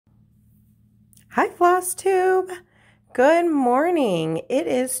Hi, Flosstube. Good morning. It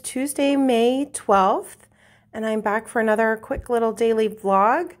is Tuesday, May 12th, and I'm back for another quick little daily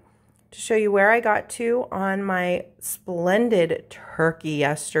vlog to show you where I got to on my splendid turkey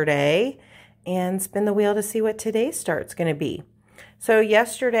yesterday and spin the wheel to see what today's start's going to be. So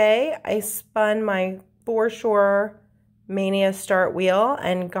yesterday, I spun my Foreshore Mania start wheel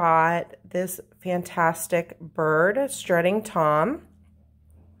and got this fantastic bird, Strutting Tom.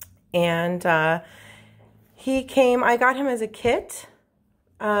 And he came, I got him as a kit.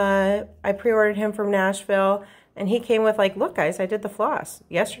 I pre-ordered him from Nashville, and he came with, like, look guys, I did the floss.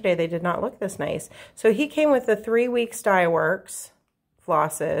 Yesterday they did not look this nice. So he came with the 3-week Styworks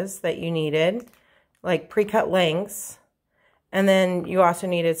flosses that you needed, like pre-cut lengths. And then you also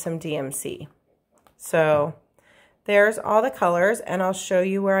needed some DMC. So there's all the colors, and I'll show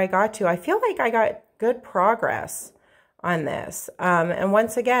you where I got to. I feel like I got good progress on this. And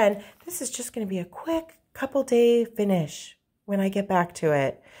once again, this is just going to be a quick couple day finish when I get back to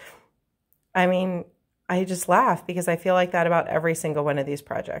it. I mean, I just laugh because I feel like that about every single one of these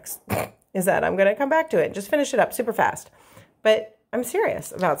projects is that I'm going to come back to it and just finish it up super fast. But I'm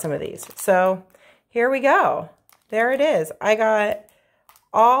serious about some of these. So here we go. There it is. I got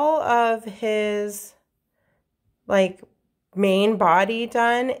all of his like main body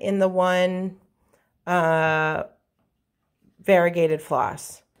done in the one variegated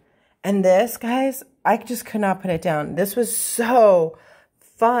floss. And this, guys, I just could not put it down. This was so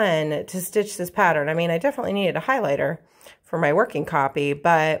fun to stitch this pattern. I mean, I definitely needed a highlighter for my working copy,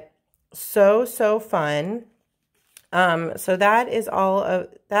 but so fun. So that is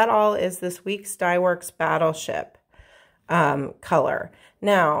all is this week's Styworks Battleship color.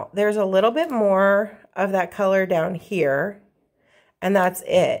 Now, there's a little bit more of that color down here, and that's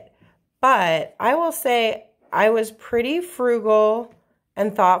it. But I will say I was pretty frugal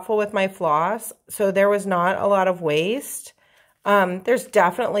and thoughtful with my floss, so there was not a lot of waste. There's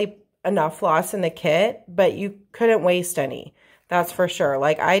definitely enough floss in the kit, but you couldn't waste any. That's for sure.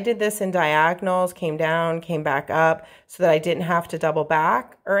 Like, I did this in diagonals, came down, came back up, so that I didn't have to double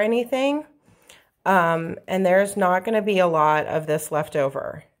back or anything. And there's not going to be a lot of this left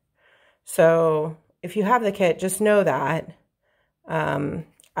over. So if you have the kit, just know that.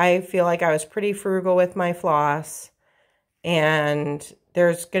 I feel like I was pretty frugal with my floss, and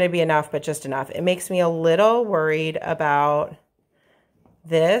there's going to be enough, but just enough. It makes me a little worried about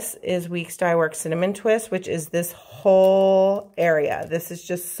this is Weeks Styworks Cinnamon Twist, which is this whole area. This is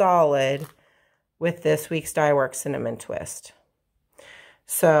just solid with this Weeks Styworks Cinnamon Twist.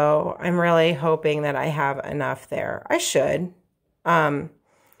 So I'm really hoping that I have enough there. I should. But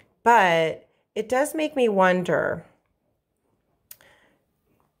it does make me wonder,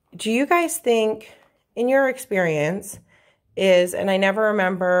 do you guys think, in your experience, and I never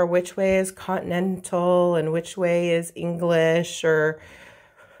remember which way is continental and which way is English or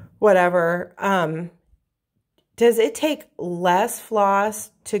whatever, does it take less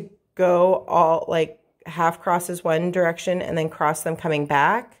floss to go all, like, half crosses one direction and then cross them coming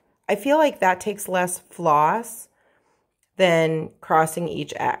back? I feel like that takes less floss than crossing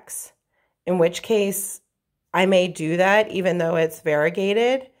each X, in which case I may do that even though it's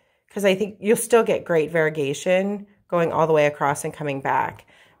variegated, because I think you'll still get great variegation going all the way across and coming back.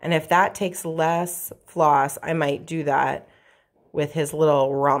 And if that takes less floss, I might do that with his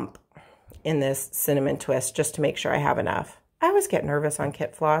little rump in this cinnamon twist just to make sure I have enough. I always get nervous on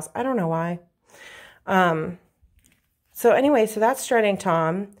kit floss. I don't know why. So anyway, so that's Strutting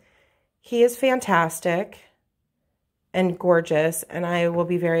Tom. He is fantastic and gorgeous, and I will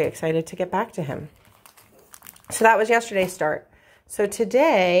be very excited to get back to him. So that was yesterday's start. So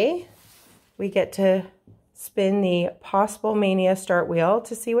today we get to spin the Possible Mania start wheel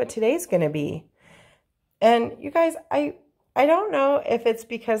to see what today's going to be. And you guys, I don't know if it's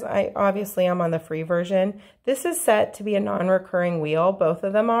because obviously I'm on the free version. This is set to be a non-recurring wheel. Both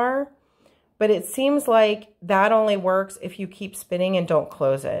of them are. But it seems like that only works if you keep spinning and don't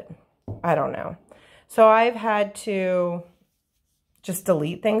close it. I don't know. So I've had to just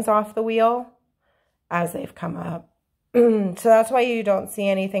delete things off the wheel as they've come up. So that's why you don't see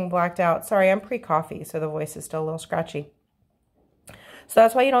anything blacked out. Sorry, I'm pre-coffee, so the voice is still a little scratchy. So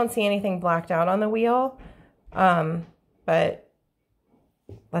that's why you don't see anything blacked out on the wheel. But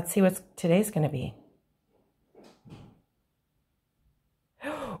let's see what today's going to be.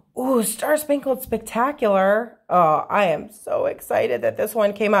 Ooh, Star Spangled Spectacular. Oh, I am so excited that this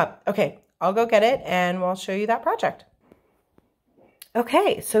one came up. Okay, I'll go get it and we'll show you that project.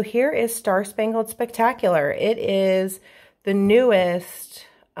 Okay, so here is Star Spangled Spectacular. It is the newest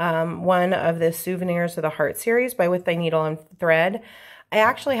one of the Souvenirs of the Heart series by With Thy Needle and Thread. I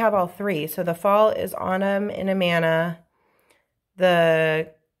actually have all three. So the fall is Autumn in Amana.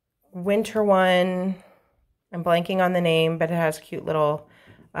 The winter one, I'm blanking on the name, but it has cute little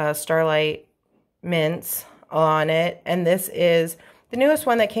starlight mints on it. And this is the newest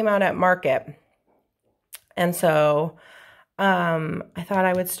one that came out at market. And so I thought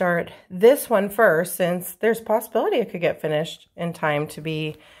I would start this one first, since there's a possibility it could get finished in time to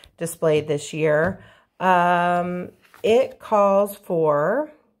be displayed this year. It calls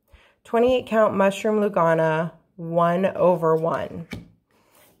for 28 count mushroom Lugana 1/1.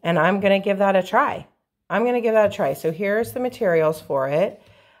 And I'm going to give that a try. So here's the materials for it.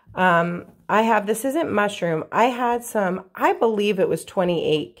 This isn't mushroom. I had some, I believe it was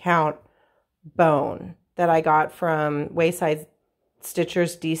 28 count bone that I got from Wayside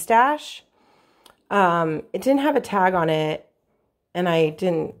Stitchers D-Stash. It didn't have a tag on it, and I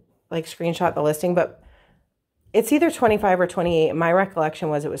didn't like screenshot the listing, but it's either 25 or 28. My recollection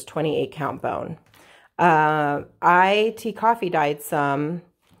was it was 28 count bone. I tea coffee dyed some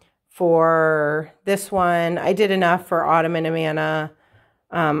for this one. I did enough for Autumn and Amana.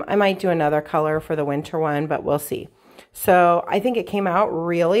 I might do another color for the winter one, but we'll see. So I think it came out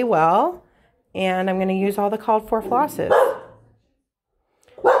really well, and I'm going to use all the called for flosses.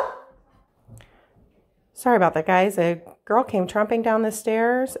 Sorry about that, guys. A girl came tromping down the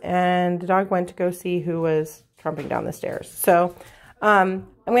stairs, and the dog went to go see who was tromping down the stairs. So I'm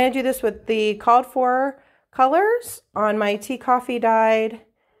going to do this with the called for colors on my tea coffee dyed,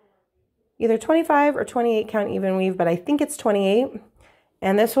 either 25 or 28 count even weave, but I think it's 28.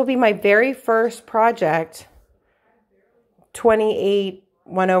 And this will be my very first project, 28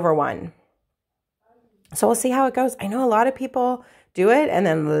 1/1. So we'll see how it goes. I know a lot of people do it and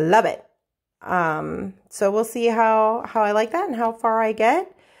then love it. So we'll see how I like that and how far I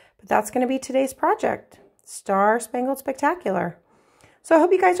get. But that's going to be today's project, Star Spangled Spectacular. So I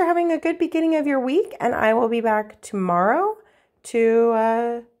hope you guys are having a good beginning of your week, and I will be back tomorrow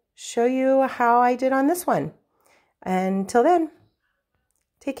to show you how I did on this one. Until then,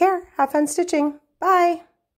 take care. Have fun stitching. Bye.